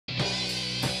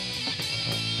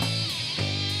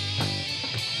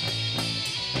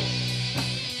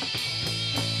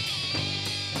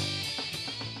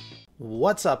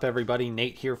What's up, everybody?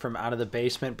 Nate here from Out of the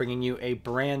Basement, bringing you a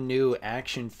brand new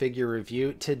action figure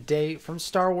review. Today, from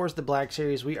Star Wars The Black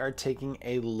Series, we are taking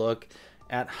a look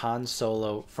at Han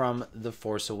Solo from The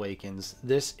Force Awakens.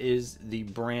 This is the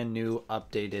brand new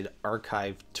updated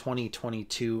Archive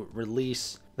 2022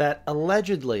 release that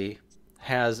allegedly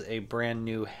has a brand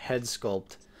new head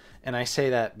sculpt. And I say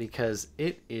that because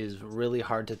it is really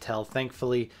hard to tell.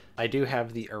 Thankfully, I do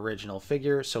have the original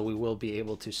figure, so we will be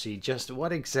able to see just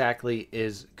what exactly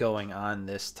is going on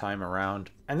this time around.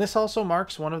 And this also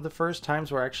marks one of the first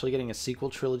times we're actually getting a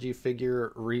sequel trilogy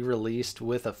figure re-released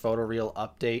with a photoreal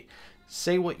update.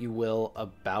 Say what you will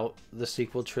about the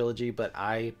sequel trilogy, but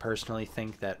I personally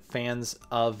think that fans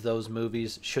of those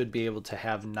movies should be able to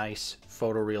have nice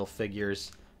photoreal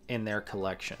figures in their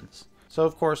collections. So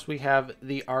of course we have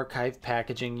the archive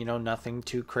packaging, you know, nothing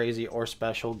too crazy or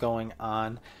special going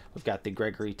on. We've got the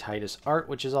Gregory Titus art,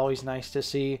 which is always nice to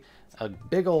see. A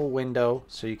big old window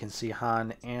so you can see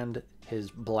Han and his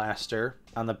blaster.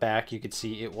 On the back you could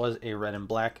see it was a red and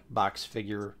black box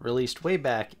figure released way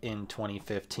back in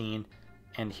 2015.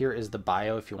 And here is the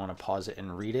bio if you want to pause it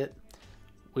and read it.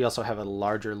 We also have a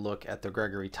larger look at the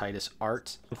Gregory Titus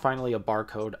art. And finally a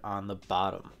barcode on the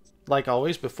bottom. Like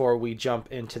always, before we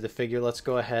jump into the figure, let's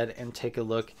go ahead and take a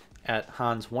look at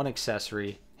Han's one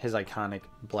accessory, his iconic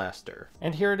blaster.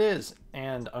 And here it is.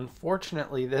 And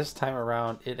unfortunately, this time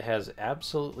around, it has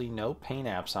absolutely no paint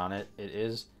apps on it. It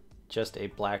is just a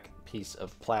black piece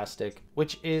of plastic,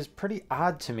 which is pretty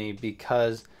odd to me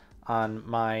because on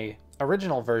my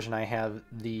original version, I have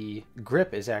the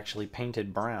grip is actually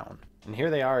painted brown. And here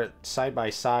they are side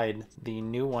by side. The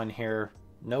new one here,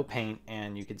 no paint,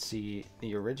 and you can see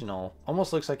the original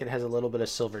almost looks like it has a little bit of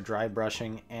silver dry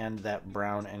brushing and that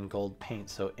brown and gold paint.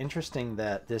 So interesting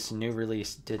that this new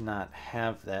release did not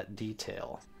have that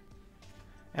detail.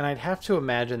 And I'd have to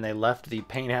imagine they left the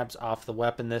paint apps off the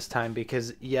weapon this time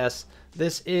because yes,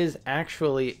 this is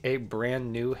actually a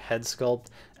brand new head sculpt.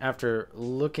 After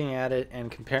looking at it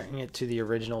and comparing it to the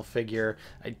original figure,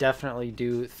 I definitely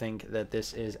do think that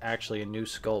this is actually a new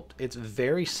sculpt. It's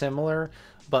very similar,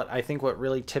 but I think what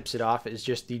really tips it off is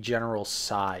just the general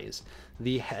size.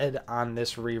 The head on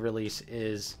this re-release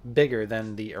is bigger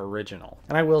than the original.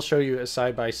 And I will show you a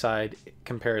side-by-side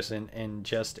comparison in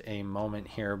just a moment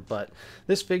here, but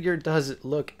this figure does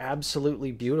look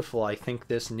absolutely beautiful. I think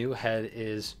this new head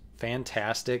is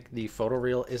fantastic. The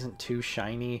photoreal isn't too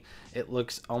shiny. It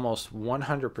looks almost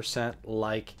 100%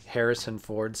 like Harrison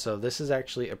Ford, so this is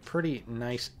actually a pretty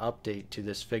nice update to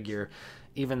this figure,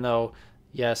 even though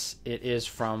yes, it is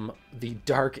from the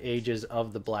dark ages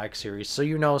of the Black Series, so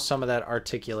you know some of that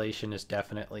articulation is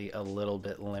definitely a little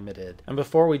bit limited. And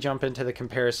before we jump into the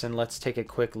comparison, let's take a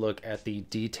quick look at the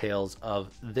details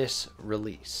of this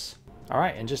release.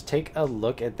 Alright, and just take a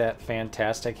look at that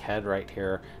fantastic head right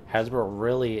here. Hasbro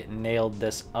really nailed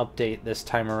this update this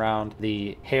time around.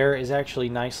 The hair is actually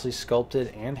nicely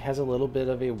sculpted and has a little bit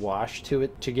of a wash to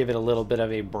it to give it a little bit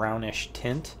of a brownish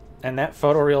tint. And that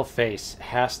photoreal face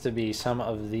has to be some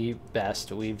of the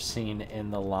best we've seen in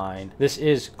the line. This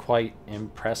is quite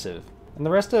impressive. And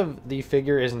the rest of the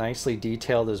figure is nicely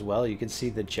detailed as well. You can see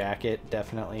the jacket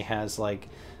definitely has like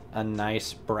a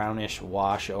nice brownish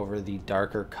wash over the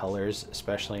darker colors,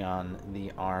 especially on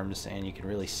the arms, and you can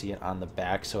really see it on the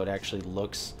back, so it actually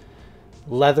looks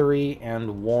leathery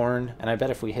and worn. And I bet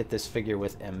if we hit this figure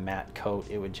with a matte coat,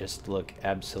 it would just look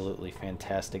absolutely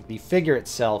fantastic. The figure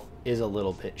itself is a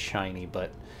little bit shiny,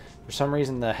 but for some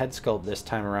reason the head sculpt this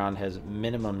time around has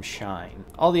minimum shine.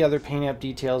 All the other paint app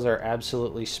details are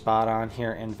absolutely spot on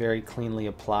here and very cleanly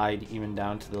applied, even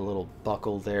down to the little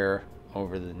buckle there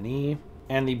over the knee.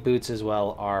 And the boots as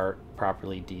well are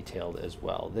properly detailed as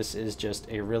well. This is just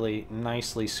a really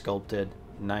nicely sculpted,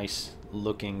 nice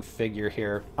looking figure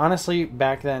here. Honestly,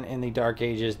 back then in the dark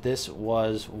ages, this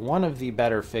was one of the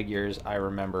better figures I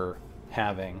remember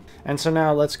having. And so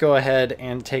now let's go ahead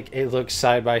and take a look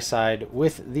side by side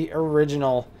with the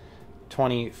original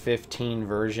 2015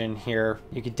 version here.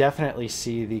 You can definitely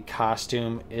see the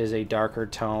costume is a darker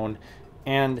tone,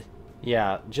 and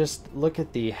yeah, just look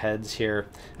at the heads here.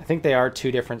 I think they are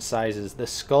two different sizes. The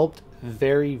sculpt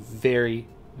very, very,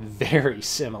 very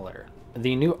similar.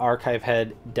 The new archive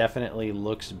head definitely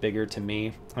looks bigger to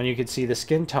me, and you can see the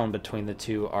skin tone between the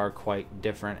two are quite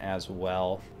different as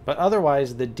well. But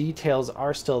otherwise, the details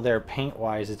are still there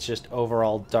paint-wise. It's just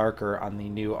overall darker on the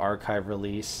new archive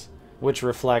release, which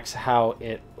reflects how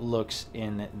it looks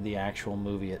in the actual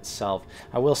movie itself.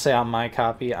 I will say on my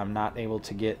copy, I'm not able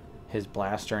to get his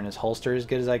blaster and his holster as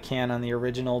good as I can on the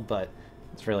original, but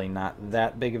it's really not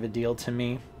that big of a deal to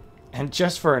me. And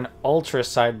just for an ultra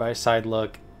side-by-side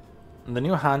look, The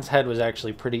new Han's head was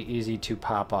actually pretty easy to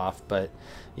pop off, but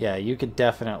yeah, you could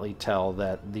definitely tell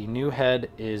that the new head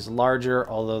is larger,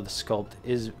 although the sculpt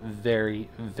is very,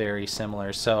 very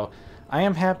similar. So I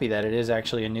am happy that it is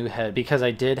actually a new head, because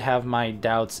I did have my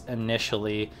doubts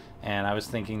initially, and I was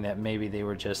thinking that maybe they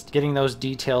were just getting those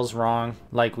details wrong,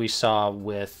 like we saw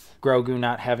with Grogu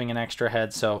not having an extra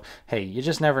head. So hey, you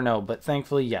just never know, but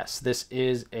thankfully, yes, this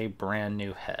is a brand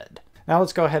new head. Now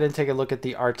let's go ahead and take a look at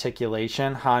the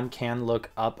articulation. Han can look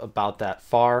up about that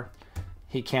far.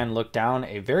 He can look down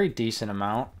a very decent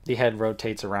amount. The head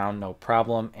rotates around no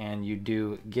problem, and you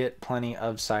do get plenty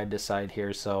of side to side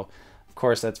here. So of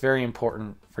course that's very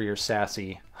important for your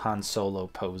sassy Han Solo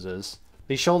poses.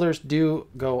 The shoulders do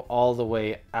go all the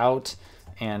way out,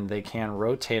 and they can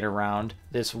rotate around.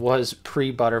 This was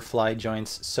pre-butterfly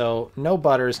joints, so no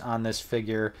butters on this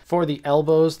figure. For the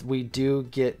elbows, we do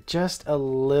get just a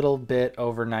little bit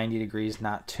over 90 degrees,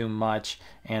 not too much,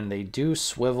 and they do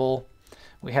swivel.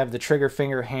 We have the trigger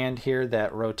finger hand here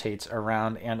that rotates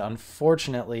around, and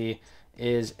unfortunately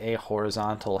is a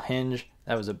horizontal hinge.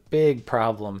 That was a big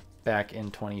problem back in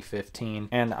 2015.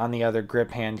 And on the other grip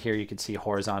hand here, you can see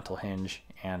horizontal hinge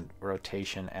and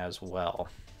rotation as well.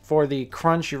 For the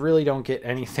crunch, you really don't get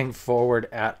anything forward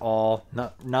at all.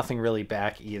 Nothing really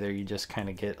back either. You just kind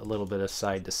of get a little bit of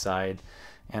side to side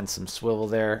and some swivel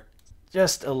there.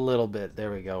 Just a little bit.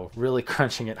 There we go. Really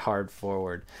crunching it hard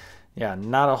forward. Yeah,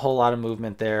 not a whole lot of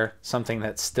movement there. Something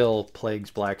that still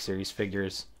plagues Black Series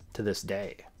figures to this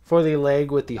day. For the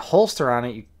leg with the holster on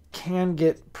it, you can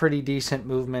get pretty decent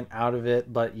movement out of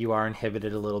it, but you are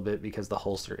inhibited a little bit because the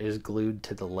holster is glued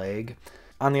to the leg.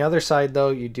 On the other side though,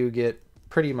 you do get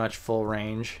pretty much full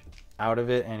range out of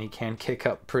it, and he can kick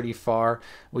up pretty far.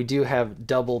 We do have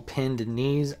double pinned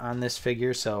knees on this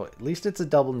figure, so at least it's a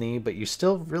double knee, but you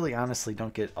still really honestly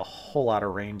don't get a whole lot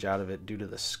of range out of it due to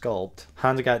the sculpt.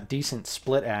 Han's got decent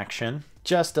split action,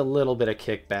 just a little bit of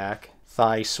kickback,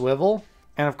 thigh swivel,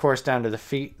 and of course down to the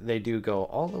feet, they do go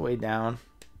all the way down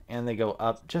and they go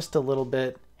up just a little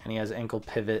bit, and he has ankle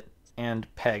pivot and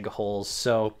peg holes.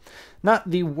 So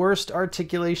not the worst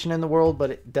articulation in the world,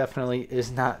 but it definitely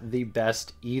is not the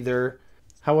best either.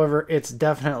 However, it's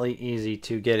definitely easy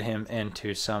to get him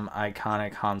into some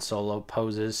iconic Han Solo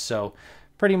poses. So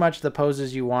pretty much the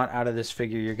poses you want out of this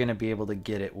figure, you're going to be able to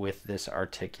get it with this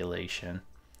articulation.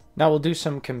 Now we'll do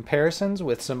some comparisons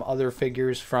with some other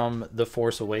figures from The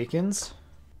Force Awakens.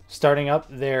 Starting up,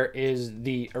 there is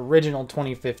the original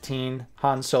 2015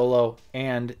 Han Solo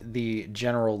and the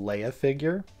General Leia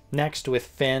figure. Next with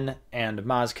Finn and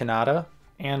Maz Kanata,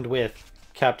 and with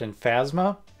Captain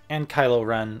Phasma, and Kylo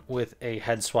Ren with a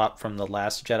head swap from the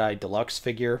Last Jedi Deluxe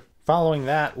figure. Following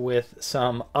that with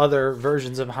some other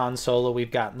versions of Han Solo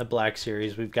we've got in the Black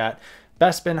Series. We've got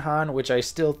Bespin Han, which I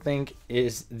still think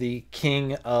is the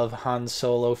king of Han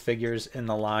Solo figures in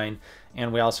the line.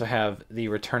 And we also have the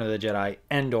Return of the Jedi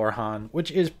Endor Han,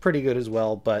 which is pretty good as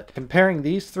well. But comparing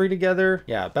these three together,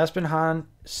 yeah, Bespin Han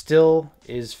still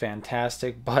is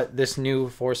fantastic, but this new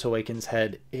Force Awakens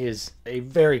head is a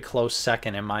very close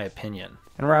second in my opinion.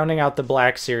 And rounding out the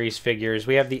Black Series figures,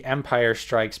 we have the Empire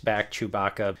Strikes Back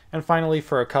Chewbacca. And finally,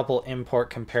 for a couple import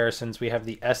comparisons, we have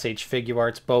the SH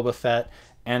Figuarts Boba Fett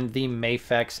and the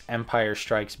Mafex Empire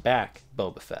Strikes Back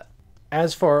Boba Fett.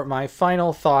 As for my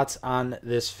final thoughts on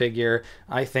this figure,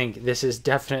 I think this is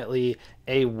definitely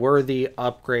a worthy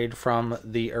upgrade from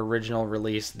the original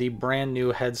release. The brand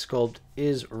new head sculpt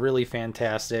is really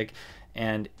fantastic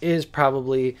and is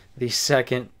probably the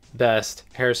second best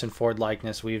Harrison Ford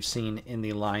likeness we've seen in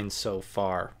the line so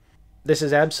far. This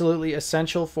is absolutely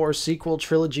essential for sequel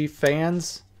trilogy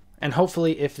fans. And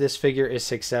hopefully if this figure is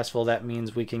successful, that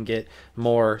means we can get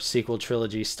more sequel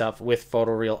trilogy stuff with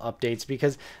photoreal updates,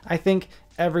 because I think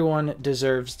everyone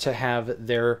deserves to have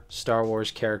their Star Wars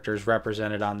characters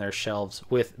represented on their shelves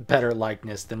with better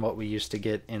likeness than what we used to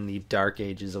get in the dark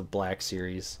ages of Black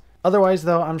Series. Otherwise,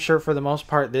 though, I'm sure for the most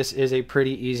part, this is a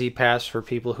pretty easy pass for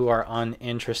people who are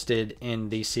uninterested in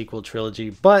the sequel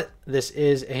trilogy. But this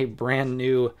is a brand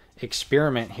new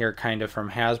experiment here kind of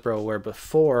from Hasbro, where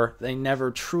before they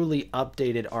never truly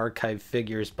updated archive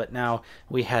figures, but now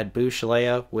we had Boushh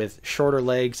Leia with shorter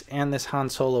legs and this Han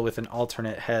Solo with an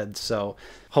alternate head. So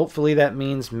hopefully that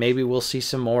means maybe we'll see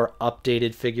some more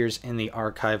updated figures in the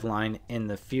archive line in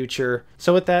the future.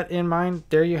 So with that in mind,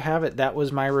 there you have it. That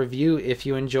was my review. If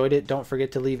you enjoyed it, don't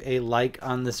forget to leave a like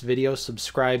on this video.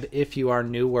 Subscribe if you are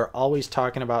new. We're always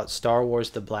talking about Star Wars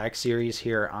The Black Series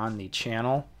here on the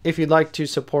channel. If you'd like to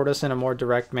support us in a more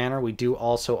direct manner, we do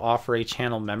also offer a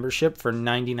channel membership for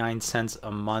 99 cents a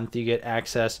month. You get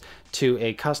access to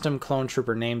a custom Clone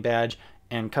Trooper name badge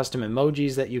and custom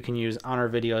emojis that you can use on our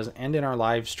videos and in our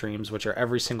live streams, which are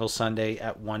every single Sunday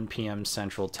at 1 p.m.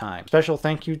 Central Time. Special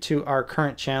thank you to our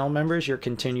current channel members. Your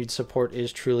continued support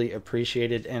is truly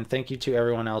appreciated, and thank you to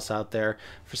everyone else out there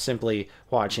for simply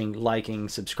watching, liking,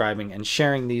 subscribing, and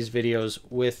sharing these videos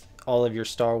with all of your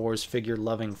Star Wars figure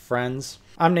loving friends.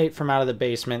 I'm Nate from Out of the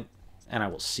Basement, and I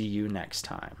will see you next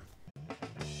time.